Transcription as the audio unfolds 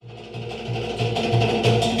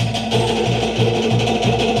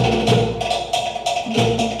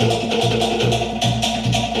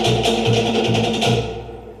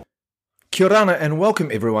Kia ora and welcome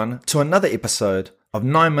everyone to another episode of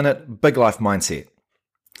 9 Minute Big Life Mindset.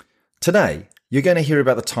 Today, you're going to hear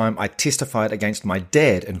about the time I testified against my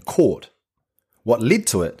dad in court, what led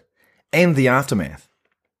to it, and the aftermath.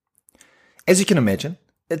 As you can imagine,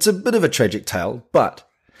 it's a bit of a tragic tale, but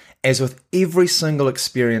as with every single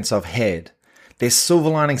experience I've had, there's silver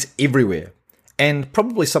linings everywhere, and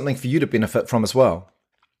probably something for you to benefit from as well.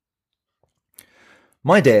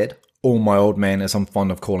 My dad, or my old man as I'm fond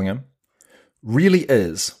of calling him, really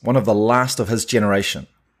is one of the last of his generation.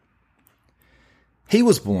 He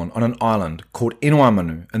was born on an island called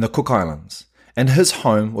Enuamanu in the Cook Islands, and his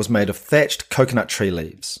home was made of thatched coconut tree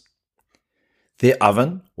leaves. Their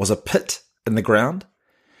oven was a pit in the ground,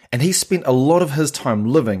 and he spent a lot of his time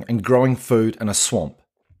living and growing food in a swamp.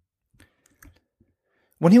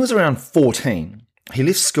 When he was around 14, he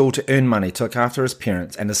left school to earn money to look after his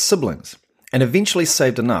parents and his siblings, and eventually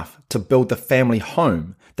saved enough to build the family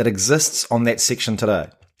home that exists on that section today.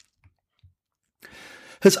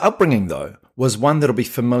 His upbringing, though, was one that'll be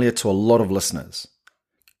familiar to a lot of listeners.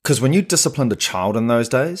 Because when you disciplined a child in those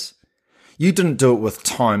days, you didn't do it with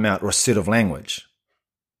time out or assertive language.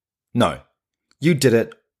 No, you did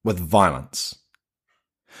it with violence.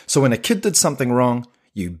 So when a kid did something wrong,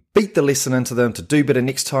 you beat the lesson into them to do better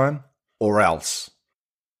next time, or else.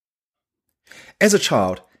 As a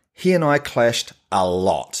child, he and I clashed a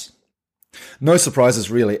lot. No surprises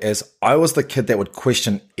really, as I was the kid that would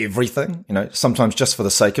question everything, sometimes just for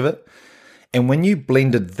the sake of it. And when you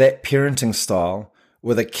blended that parenting style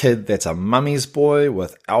with a kid that's a mummy's boy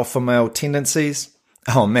with alpha male tendencies,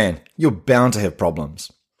 oh man, you're bound to have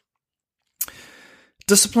problems.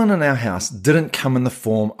 Discipline in our house didn't come in the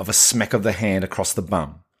form of a smack of the hand across the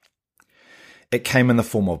bum. It came in the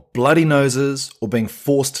form of bloody noses or being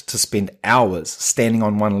forced to spend hours standing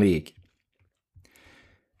on one leg.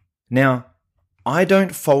 Now, I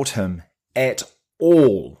don't fault him at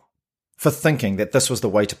all for thinking that this was the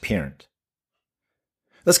way to parent.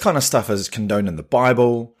 This kind of stuff is condoned in the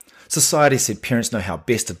Bible. Society said parents know how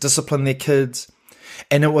best to discipline their kids,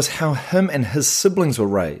 and it was how him and his siblings were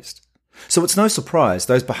raised. So it's no surprise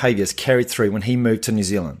those behaviours carried through when he moved to New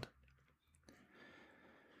Zealand.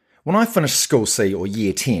 When I finished School C or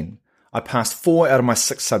Year 10, I passed 4 out of my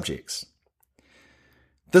 6 subjects.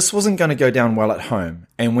 This wasn't going to go down well at home,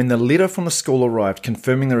 and when the letter from the school arrived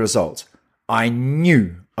confirming the result, I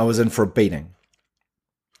knew I was in for a beating.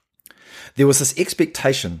 There was this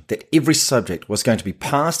expectation that every subject was going to be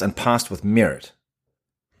passed and passed with merit.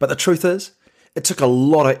 But the truth is, it took a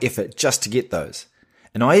lot of effort just to get those,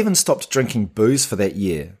 and I even stopped drinking booze for that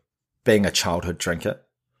year, being a childhood drinker.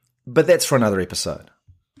 But that's for another episode.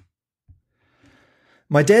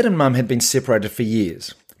 My dad and mum had been separated for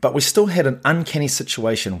years, but we still had an uncanny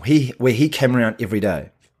situation where he came around every day.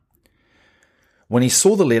 When he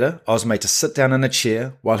saw the letter, I was made to sit down in a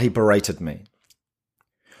chair while he berated me.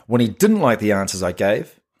 When he didn't like the answers I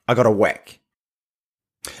gave, I got a whack.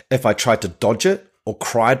 If I tried to dodge it or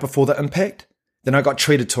cried before the impact, then I got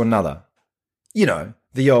treated to another.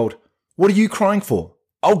 The old, "What are you crying for?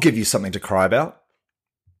 I'll give you something to cry about."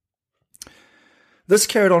 This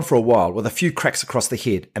carried on for a while with a few cracks across the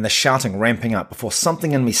head and the shouting ramping up before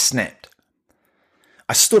something in me snapped.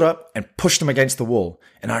 I stood up and pushed him against the wall,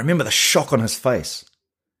 and I remember the shock on his face.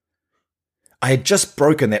 I had just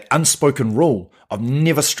broken that unspoken rule of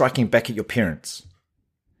never striking back at your parents.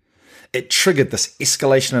 It triggered this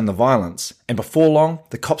escalation in the violence, and before long,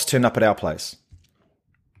 the cops turned up at our place.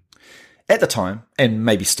 At the time, and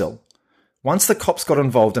maybe still, once the cops got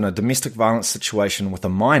involved in a domestic violence situation with a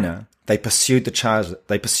minor, they pursued the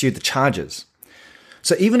charges.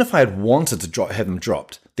 So even if I had wanted to have them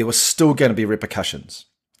dropped, there was still going to be repercussions.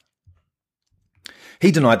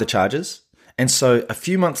 He denied the charges, and so a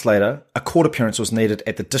few months later, a court appearance was needed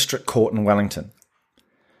at the district court in Wellington.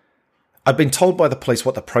 I'd been told by the police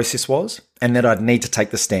what the process was, and that I'd need to take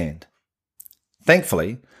the stand.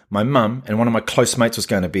 Thankfully, my mum and one of my close mates was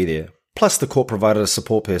going to be there, plus the court provided a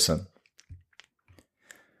support person.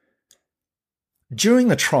 During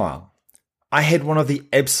the trial, I had one of the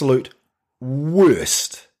absolute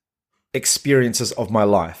worst experiences of my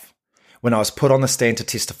life when I was put on the stand to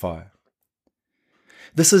testify.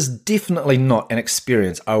 This is definitely not an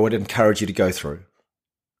experience I would encourage you to go through.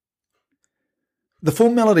 The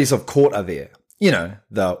formalities of court are there,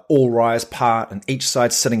 the all rise part and each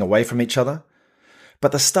side sitting away from each other,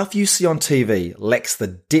 but the stuff you see on TV lacks the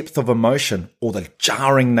depth of emotion or the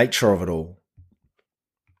jarring nature of it all.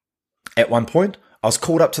 At one point, I was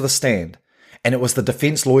called up to the stand, and it was the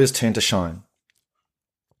defence lawyer's turn to shine.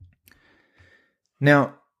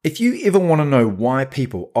 Now, if you ever want to know why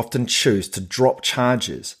people often choose to drop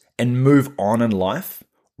charges and move on in life,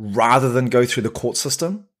 rather than go through the court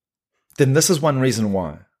system, then this is one reason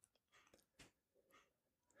why.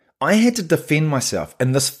 I had to defend myself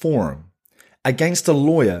in this forum against a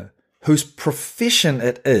lawyer whose profession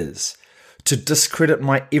it is to discredit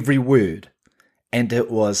my every word, and it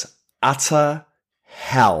was utter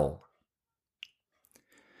hell.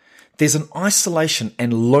 There's an isolation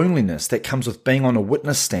and loneliness that comes with being on a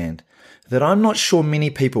witness stand that I'm not sure many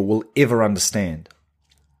people will ever understand.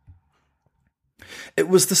 It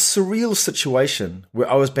was the surreal situation where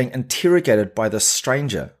I was being interrogated by this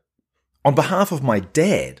stranger on behalf of my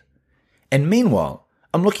dad. And meanwhile,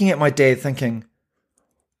 I'm looking at my dad thinking,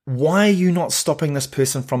 why are you not stopping this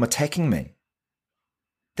person from attacking me?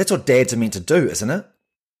 That's what dads are meant to do, isn't it?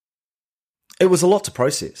 It was a lot to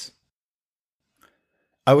process.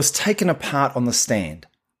 I was taken apart on the stand,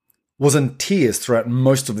 was in tears throughout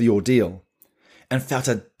most of the ordeal, and felt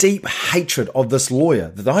a deep hatred of this lawyer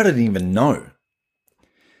that I didn't even know.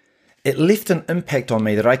 It left an impact on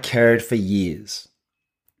me that I carried for years.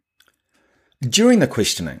 During the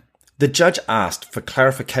questioning, the judge asked for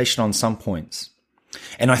clarification on some points,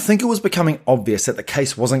 and I think it was becoming obvious that the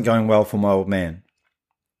case wasn't going well for my old man.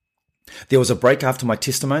 There was a break after my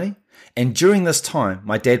testimony, and during this time,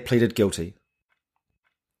 my dad pleaded guilty.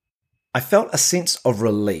 I felt a sense of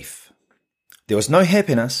relief. There was no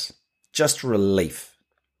happiness, just relief.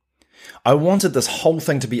 I wanted this whole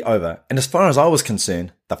thing to be over, and as far as I was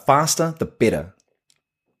concerned, the faster, the better.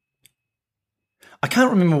 I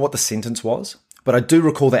can't remember what the sentence was, but I do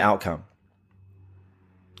recall the outcome.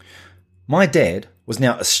 My dad was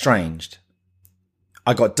now estranged.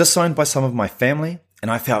 I got disowned by some of my family,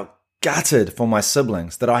 and I felt gutted for my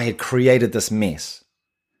siblings that I had created this mess.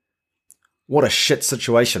 What a shit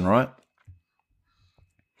situation, right?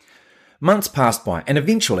 Months passed by, and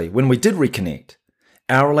eventually, when we did reconnect,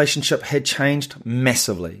 our relationship had changed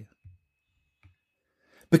massively.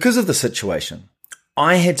 Because of the situation,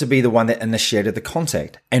 I had to be the one that initiated the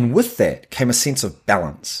contact, and with that came a sense of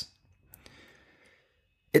balance.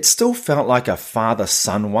 It still felt like a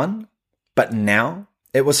father-son one, but now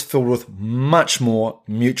it was filled with much more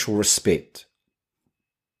mutual respect.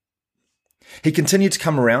 He continued to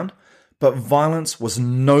come around, but violence was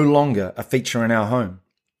no longer a feature in our home.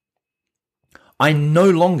 I no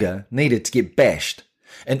longer needed to get bashed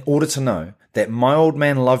in order to know that my old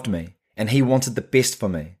man loved me and he wanted the best for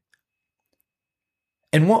me.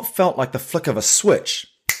 In what felt like the flick of a switch,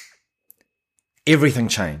 everything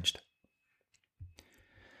changed.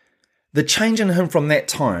 The change in him from that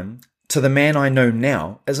time to the man I know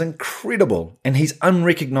now is incredible, and he's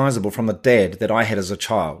unrecognizable from the dad that I had as a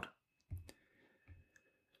child.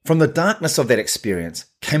 From the darkness of that experience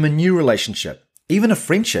came a new relationship, even a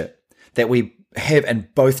friendship that we have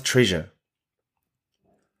and both treasure.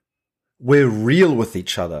 We're real with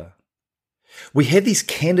each other. We have these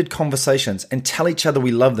candid conversations and tell each other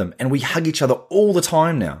we love them, and we hug each other all the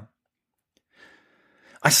time now.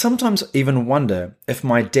 I sometimes even wonder if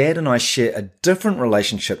my dad and I share a different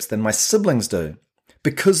relationships than my siblings do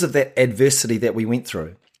because of that adversity that we went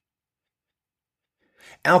through.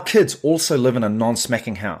 Our kids also live in a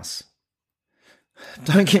non-smacking house.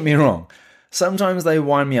 Don't get me wrong, sometimes they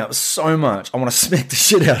wind me up so much I want to smack the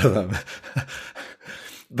shit out of them.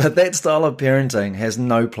 But that style of parenting has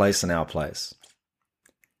no place in our place.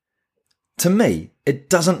 To me,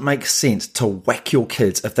 it doesn't make sense to whack your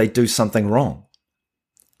kids if they do something wrong.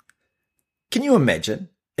 Can you imagine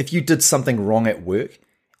if you did something wrong at work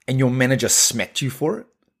and your manager smacked you for it?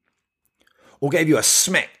 Or gave you a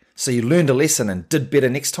smack so you learned a lesson and did better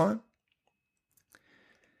next time?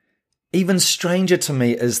 Even stranger to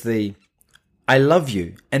me is the, I love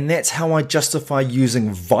you, and that's how I justify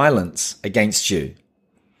using violence against you.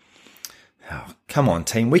 Oh, come on,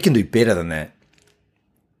 team, we can do better than that.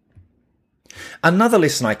 Another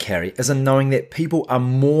lesson I carry is in knowing that people are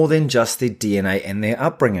more than just their DNA and their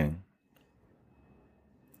upbringing.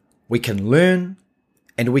 We can learn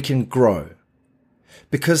and we can grow.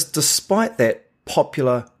 Because despite that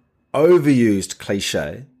popular, overused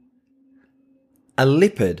cliche, a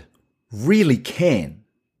leopard really can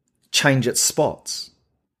change its spots.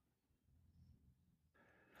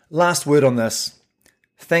 Last word on this.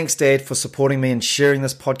 Thanks, Dad, for supporting me and sharing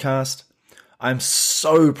this podcast. I'm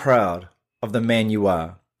so proud of the man you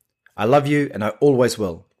are. I love you and I always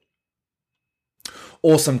will.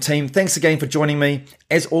 Awesome, team. Thanks again for joining me.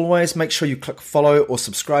 As always, make sure you click follow or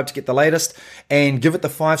subscribe to get the latest and give it the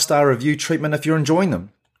 5-star review treatment if you're enjoying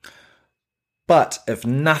them. But if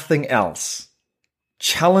nothing else,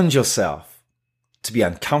 challenge yourself to be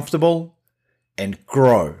uncomfortable and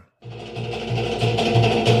grow.